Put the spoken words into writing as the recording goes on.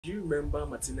Do you remember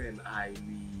Martina and I?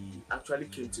 We actually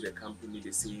came to the company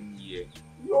the same year.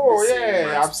 Oh The same yeah,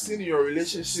 I've month. seen your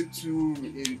relationship too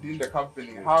in the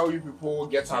company. How you people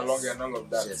get along and all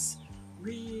of that. Yes.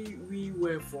 We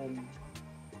were from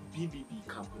BBB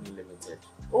Company Limited.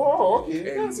 Oh,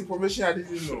 okay. And- That's information I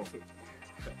didn't know.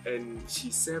 And she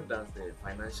served as the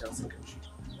financial secretary,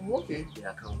 Oh, okay,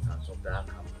 the accountant of that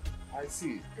company. I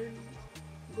see. And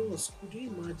boss, could you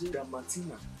imagine that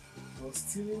Martina was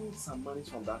stealing some money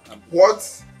from that company?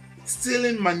 What?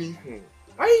 Stealing money?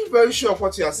 Are you very sure of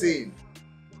what you are saying?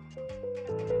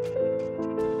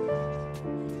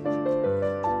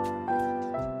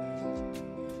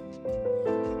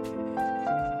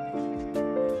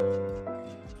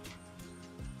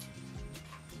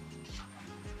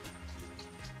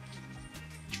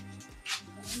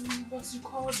 Boss, you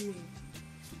called me.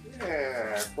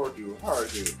 Yeah, I called you. How are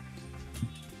you?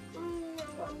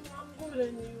 I'm good,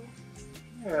 and you?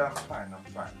 Yeah, I'm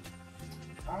fine.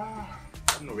 I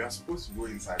don't know. We are supposed to go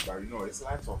inside, but it's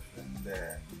light off and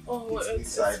Oh, It's it's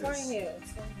inside fine this. here.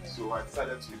 It's fine here. so I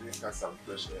decided to even cut some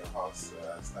fresh air house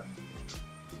standing here.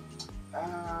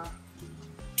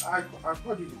 I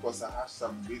called you because I have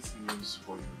some great news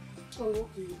for you. Oh,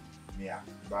 okay. Yeah,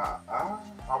 but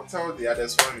I'll tell the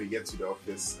others when we get to the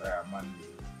office Monday.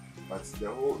 But the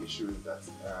whole issue is that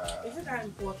Is it that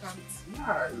important?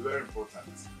 yeah, it's very important.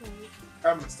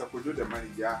 Mr. Kojo, the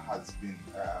manager, has been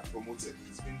promoted.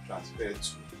 He's been transferred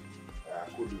to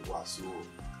Côte d'Ivoire. So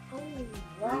Oh,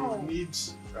 wow. we need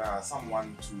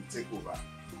someone to take over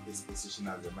his position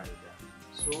as the manager.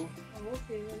 So Oh,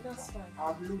 okay, then that's fine.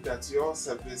 I've looked at your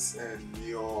service and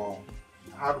your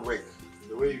hard work,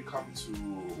 the way you come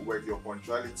to work, your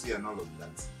punctuality and all of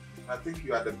that. I think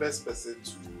you are the best person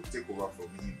to take over from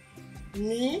him.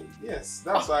 Me? Yes,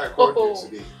 that's why I called you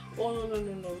today. Oh,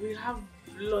 no. We have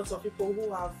lots of people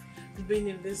who have been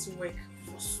in this work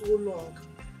for so long.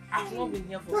 I've not been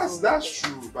here for so long. That's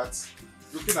true, but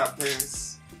looking at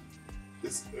things,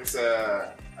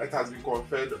 it has been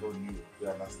conferred on you. You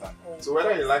understand? Oh, So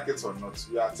whether you like it or not,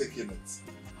 we are taking it.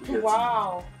 You get it?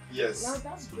 wow. Yes. Now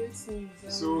that's great news.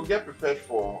 So get prepared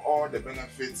for all the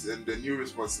benefits and the new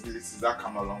responsibilities that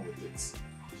come along with it.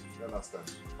 You understand?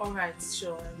 All right,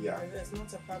 sure. Yeah. That's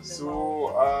not a problem.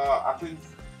 So I think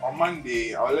on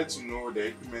Monday I'll let you know the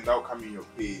equipment that will come in your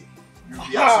pay. You'll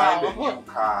be assigned a new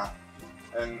car,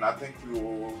 and I think we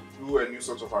will do a new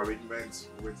sort of arrangement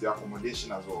with the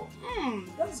accommodation as well.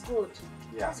 That's good.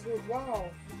 Yeah. That's good. Wow.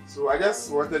 So I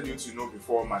just wanted you to know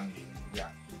before Monday. Yeah.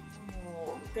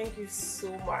 Oh, thank you so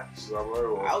much. So I'm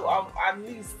very welcome. At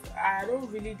least I don't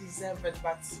really deserve it,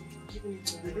 but giving it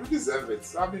to You me. do deserve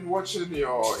it. I've been watching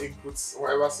your inputs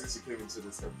ever since you came into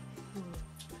this company.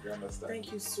 Hmm. You understand?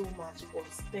 Thank you so much,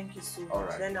 boss. Thank you so much. All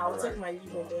right, Then I'll all take right. my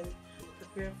leave and then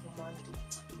prepare for Monday.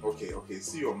 Okay.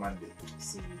 See you on Monday.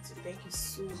 See you too. Thank you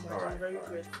so much. All right, I'm very all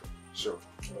right. grateful. Sure.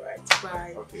 All right.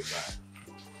 Bye. Okay, bye.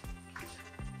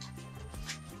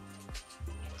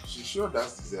 She sure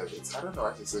does deserve it. I don't know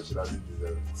why she said she doesn't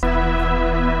deserve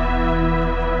it.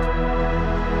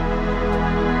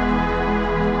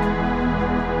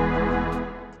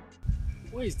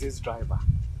 Where is this driver?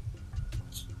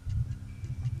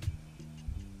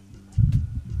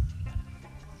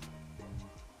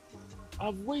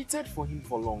 I've waited for him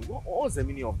for long. What's the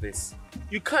meaning of this?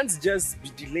 You can't just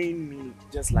be delaying me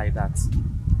just like that.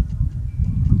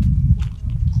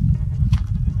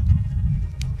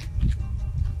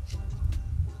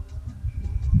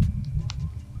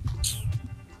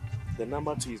 The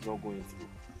number 2 is not going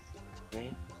through. Eh?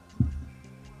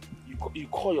 You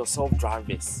call yourself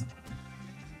drivers.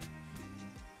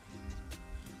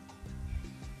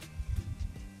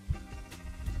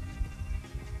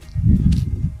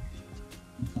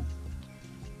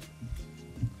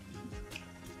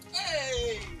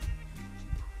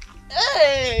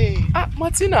 Hey!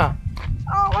 Martina!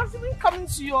 Oh, what's been coming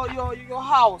to your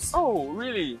house? Oh,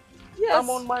 really? Yes. I'm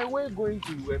on my way going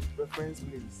to a friend's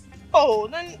place. Oh,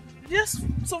 then just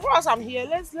so far as I'm here,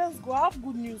 let's go. I have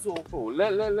good news. Oh,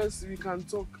 let's we can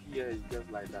talk here just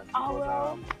like that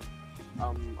because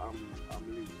I'm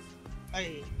late.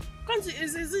 Hey, can't you,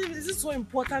 is it so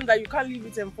important that you can't leave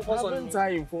it and focus on me? Haven't I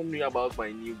informed you about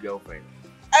my new girlfriend?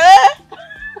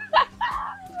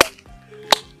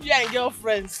 Yeah, and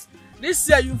girlfriends. This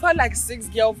year you've had like 6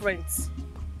 girlfriends.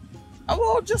 Oh,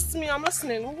 well, just me. I'm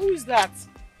listening. Who is that?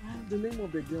 The name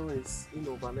of the girl is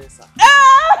Vanessa.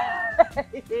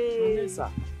 Hey.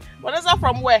 Vanessa. Vanessa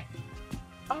from where?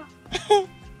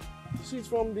 She's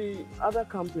from the other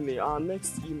company, our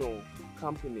next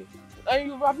company.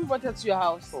 And have you brought her to your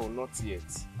house? Oh, not yet.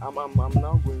 I'm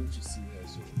now going to see her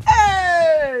soon.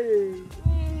 Hey!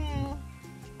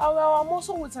 Oh, well, I'm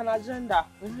also with an agenda.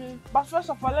 But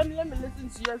first of all, let me listen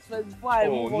to yours first before I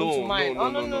move on to mine.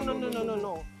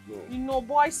 No. You know,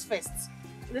 boys first.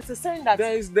 There's a saying that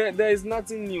there is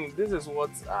nothing new. This is what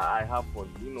I have for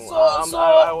you. You know,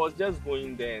 I was just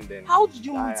going there and then. How did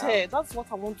you meet her? That's what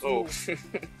I want to know.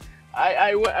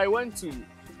 I went to, you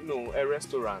know, a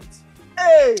restaurant.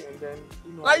 Hey! And then,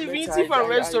 you know, now you've been eating from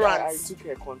restaurants. I took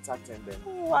her contact and then.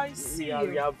 Oh, I see.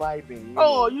 We are vibing. You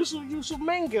know. You should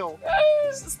mingle.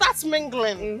 Start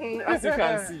mingling. As you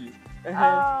can see.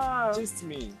 Just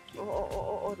me.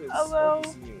 All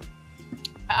this new.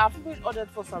 I've even ordered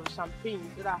for some champagne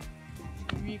so that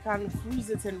we can freeze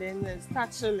it and then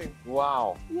start chilling.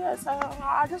 Wow. Yes,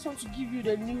 I just want to give you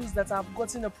the news that I've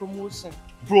gotten a promotion.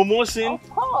 Promotion? Of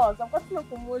course, I've gotten a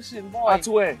promotion, boy. At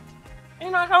where?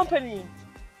 In our company.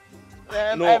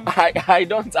 No, I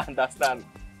don't understand.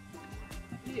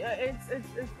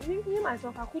 It's me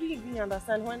myself. I couldn't even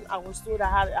understand when I was told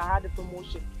I had a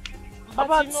promotion.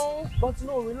 But you know,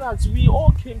 no, relax. We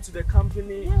all came to the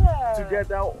company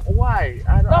together. Why?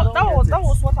 That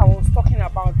was what I was talking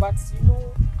about. But you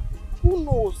know, who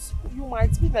knows? You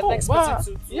might be the next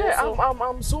person to. Yeah, also.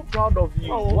 I'm so proud of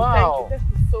you. Oh, wow. Thank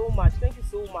you so much. Thank you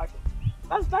so much.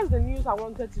 That's the news I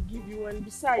wanted to give you. And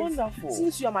besides, wonderful.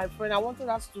 Since you are my friend, I wanted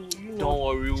us to, you know. Don't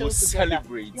worry, we'll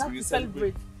celebrate. You have to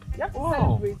celebrate. You have to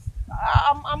celebrate.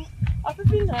 I've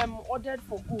even ordered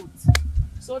for goods.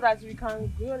 So that we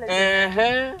can grill it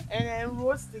and then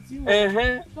roast it. You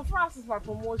know. So for us, it's my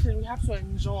promotion. We have to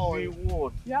enjoy.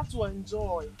 Reward. We have to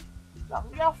enjoy.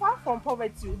 We are far from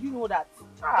poverty. Do you know that?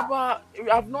 But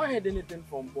I've not heard anything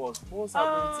from boss. Boss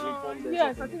haven't informed us.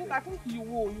 Yes, I think you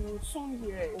will soon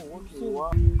hear. Oh, okay. So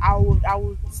wow. I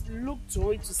will look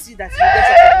to it to see that you get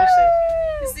your promotion.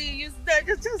 You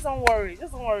see, just don't worry.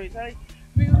 Just don't worry.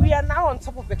 We are now on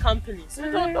top of the company, so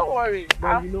don't worry.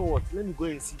 But you know what? Let me go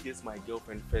and see this my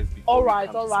girlfriend first. All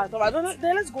right.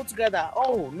 Then let's go together.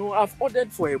 Oh no, I've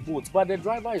ordered for a boat, but the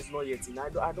driver is not yet in.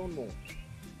 I don't know.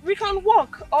 We can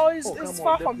walk, or it's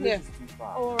far from here.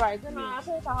 Far. All right, then I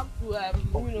think I have to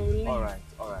leave. All right.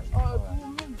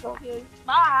 Okay.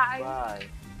 Bye. Bye.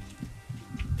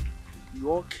 You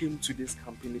all came to this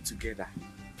company together,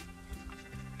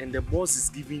 and the boss is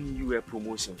giving you a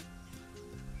promotion.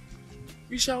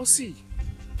 We shall see.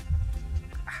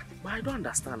 But I don't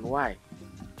understand why.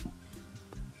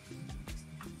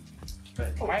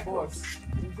 My boss.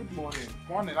 Good morning.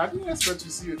 Morning. I didn't expect to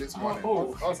see you this morning.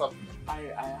 What's happening? I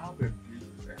have a brief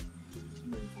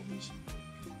information.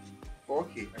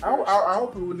 Okay. I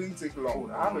hope it wouldn't take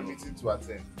long. I have a meeting to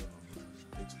attend.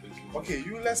 Okay,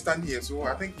 let's stand here. So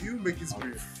I think you make it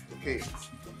brief. Okay.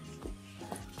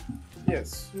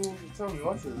 Yes. So tell me,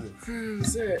 what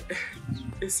is it?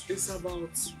 It's about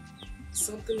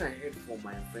something I heard from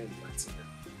my friend Martina.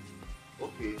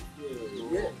 Okay.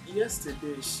 Yeah.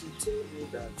 Yesterday she told me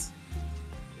that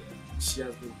she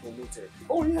has been promoted.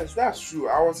 Oh yes, that's true.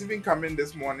 I was even coming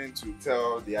this morning to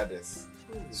tell the others.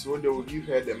 So they will give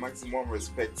her the maximum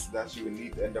respect that she will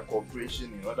need and the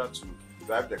cooperation in order to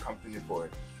drive the company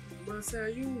forward. But are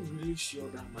you really sure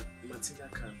that Martina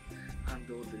can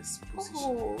handle this position?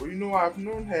 Oh, you know, I've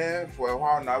known her for a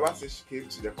while now, ever since she came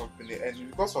to the company, and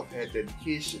because of her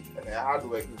dedication and her hard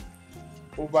work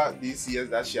over these years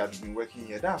that she has been working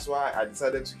here, that's why I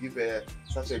decided to give her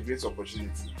such a great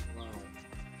opportunity. Wow.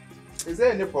 Is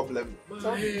there any problem? But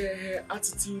her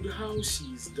attitude, how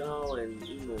she's down and,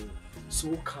 you know,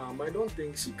 so calm, I don't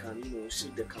think she can,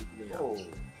 shake the company up.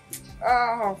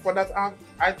 For that,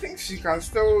 I think she can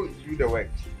still do the work.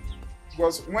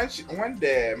 Because when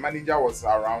the manager was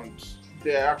around,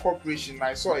 the corporation,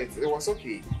 I saw it was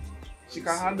okay. She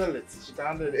can handle it.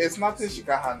 It's nothing she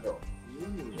can handle.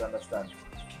 You understand?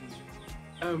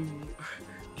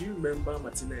 Do you remember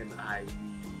Martina and I,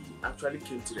 we actually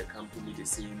came to the company the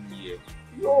same year?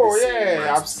 Oh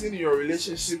yeah, I've seen your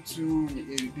relationship too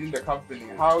within the company.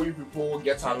 How you people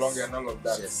get along and all of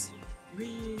that. Yes.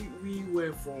 We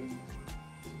were from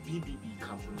BBB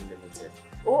Company Limited.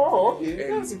 Oh, okay.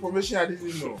 That's information I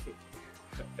didn't know.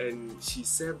 And she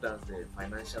served as the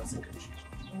financial secretary.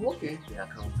 Okay. The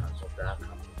accountant of that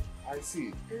company. I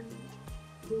see. And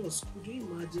boss, could you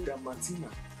imagine that Martina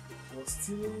was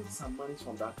stealing some money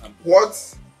from that company?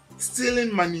 What?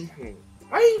 Stealing money?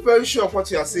 Are you very sure of what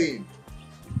you are saying?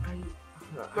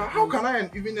 Now, how can I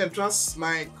even entrust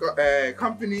my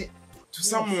company to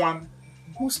someone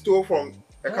who stole from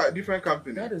a different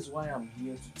company? That is why I'm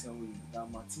here to tell you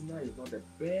that Martina is not the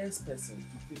best person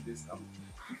to fit this company.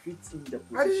 To fit in the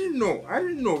position. I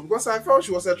didn't know because I felt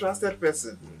she was a trusted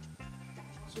person.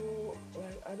 So,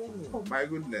 I don't know. Oh my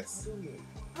goodness. I don't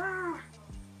know.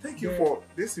 Thank you for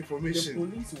this information. The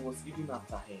police was even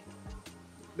after her.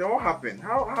 Then what happened?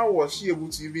 How was she able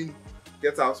to even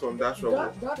get out from that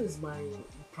trouble? That is my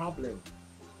problem.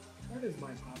 That is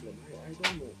my problem. I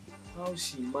don't know how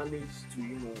she managed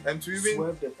to, and to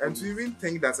even even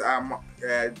think that I'm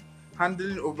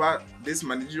handing over this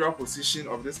managerial position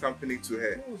of this company to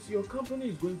her. Yes, your company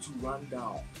is going to run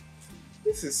down.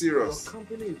 This is serious. Your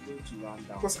company is going to run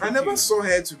down. Because I never saw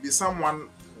her to be someone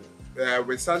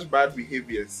with such bad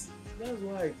behaviors. That's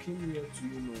why I came here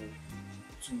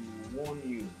to warn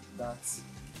you that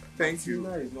Thank you.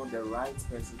 Martina is not the right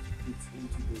person to put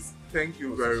into this. Thank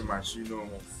you very much. Yes.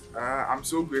 I'm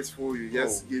so grateful you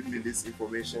just gave me this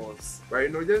information. Yes.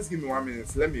 But just give me 1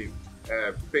 minute. Let me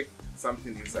pick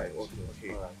something inside.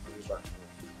 Okay. All right. I'll be back.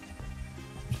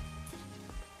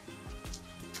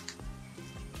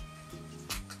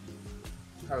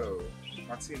 Hello,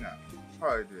 Martina. How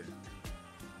are you doing?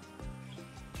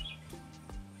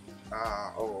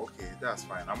 Oh, okay, that's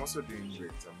fine. I'm also doing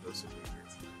great.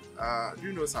 Do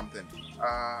you know something?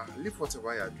 Leave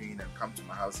whatever you're doing and come to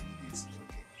my house immediately,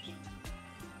 okay?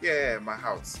 Yeah, my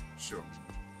house, sure.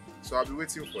 So I'll be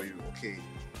waiting for you, okay?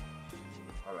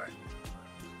 Alright.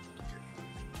 Okay.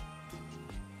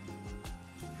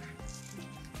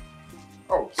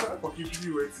 Oh, sorry for keeping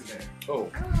you waiting there. Oh.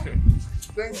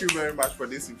 Thank you very much for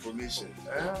this information.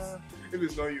 If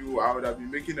it's not you, I would have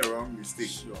been making a wrong mistake.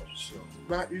 Sure.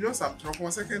 But something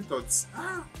upon second thoughts,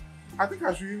 I think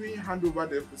I should even hand over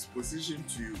the position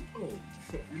to you.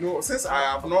 Oh. Since I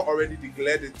have not already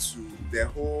declared it to the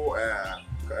whole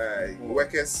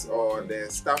workers or the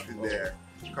staff in the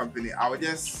company, I will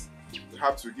just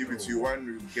have to give it to you when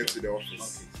we get to the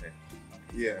office. Okay, sir.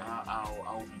 Yeah.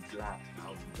 I'll be glad.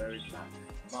 I'll be very glad.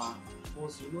 But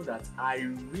boss, you know that I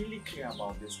really care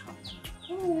about this company.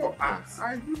 Oh,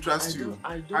 I do trust you.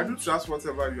 I do trust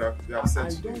whatever you have said I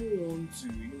to me. don't want to,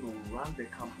 run the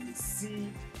company, see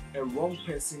a wrong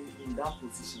person in that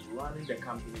position running the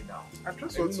company down. I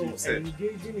trust what you said.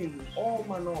 Engaging in all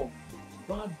manner of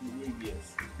bad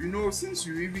behaviors. Since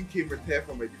you even came with her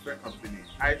from a different company,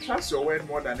 I trust your word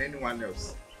more than anyone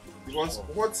else. Because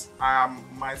what I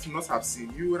might not have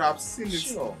seen, you would have seen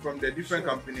it from the different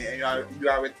company, and you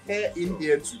are with her in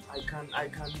here too. I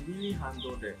can really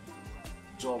handle the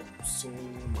job so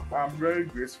much. I'm very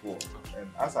grateful, and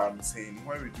as I'm saying,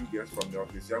 when we do get from the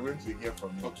office, you are going to hear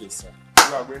from me. Okay, sir.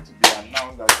 You are going to be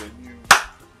announced as a new.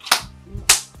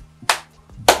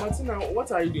 Martina,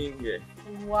 what are you doing here?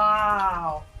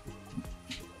 Wow.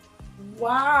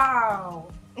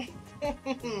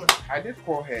 I did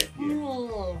call her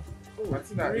here.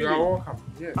 Martina, really? you are welcome.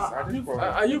 Yes, I did call her.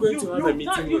 Are you going to have a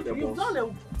meeting with the boss? You've done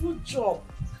a good job.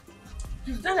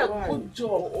 You've done a good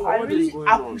job. I What really is going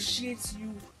on? appreciate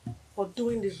you for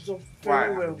doing this job Why?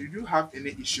 very well. Did you have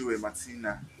any issue with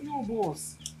Martina? No,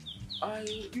 boss.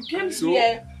 You came So,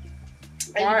 here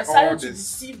and why you decided all to this?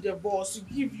 deceive the boss to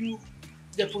give you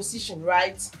the position,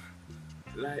 right?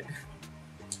 Like,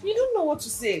 You don't know what to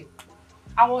say.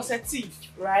 I was a thief,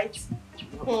 right?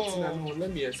 Martina, no,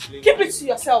 let me explain. Keep it to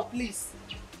yourself, please.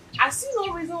 I see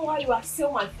no reason why you are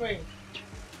still my friend.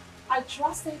 I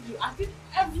trusted you. I did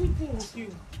everything with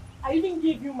you. I even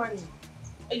gave you money.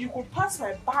 And you could pass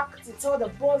my back to tell the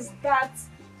boss that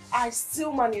I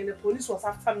steal money and the police was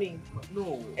after me.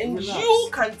 No, And relax. you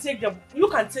can take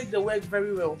the work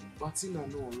very well. Martina,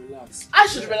 no, relax. I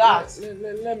should relax.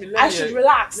 Let me I should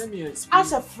relax. Let me explain.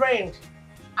 As a friend,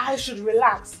 I should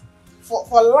relax.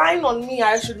 For lying on me,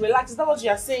 I should relax. Is that what you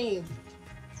are saying?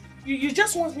 You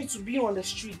just want me to be on the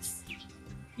streets.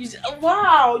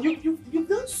 Wow, you've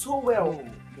done so well.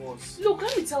 No, boss. Look,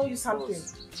 let me tell you something.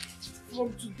 Boss.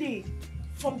 From today,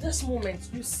 from this moment,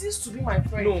 you cease to be my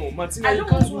friend. No, Martina, I you don't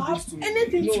can't want do to this to have me.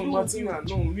 anything No, to do with Martina,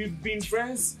 no, we've been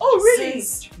friends. Oh, really?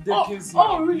 Since decades Oh,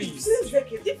 now, really? please. Since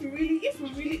decades. If you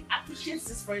really appreciate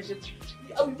this friendship,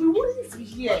 we wouldn't be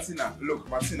here.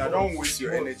 Martina, don't waste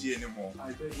your energy anymore.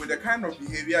 With the kind of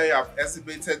behavior you have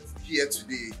exhibited here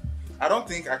today, I don't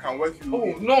think I can work you.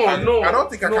 I don't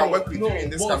think I can work with you in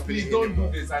this boss, company please don't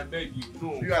anymore. do this, I beg you.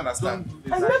 No. Do you understand?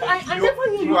 Don't do this, I never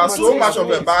knew You are so much of a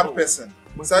Martina, bad no. person.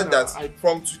 Martina, Such that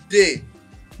from today,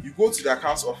 you go to the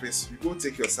accounts office, you go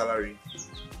take your salary,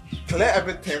 clear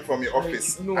everything from your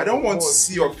office. No, I don't want to boss,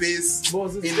 see your face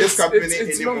Boss, in this company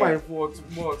it's anymore. not my fault,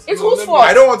 boss. It's No, whose let me- fault?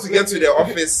 I don't want to get to the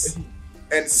office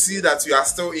and see that you are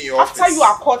still in your After office. you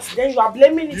are caught, then you are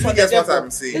blaming it You on the get what devil.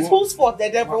 I'm saying? It's whose fault? The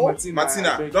devil? Martina, I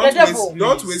Martina, beg don't The devil. waste,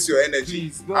 don't waste your energy.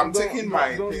 Please, I'm taking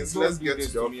my things. don't Let's do get this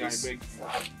to the me, I office. beg you.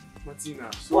 Martina,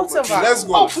 Whatever. Let's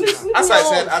go. Oh, please leave As me I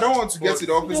alone. said, I don't want to get to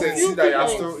the office and see that you are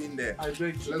still in there. I beg you.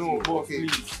 Let's No, go. boss, Okay.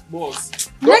 please. Boss.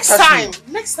 Next touch time, me.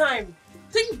 next time,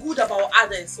 think good about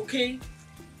others, okay?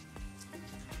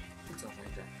 What have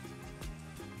I done?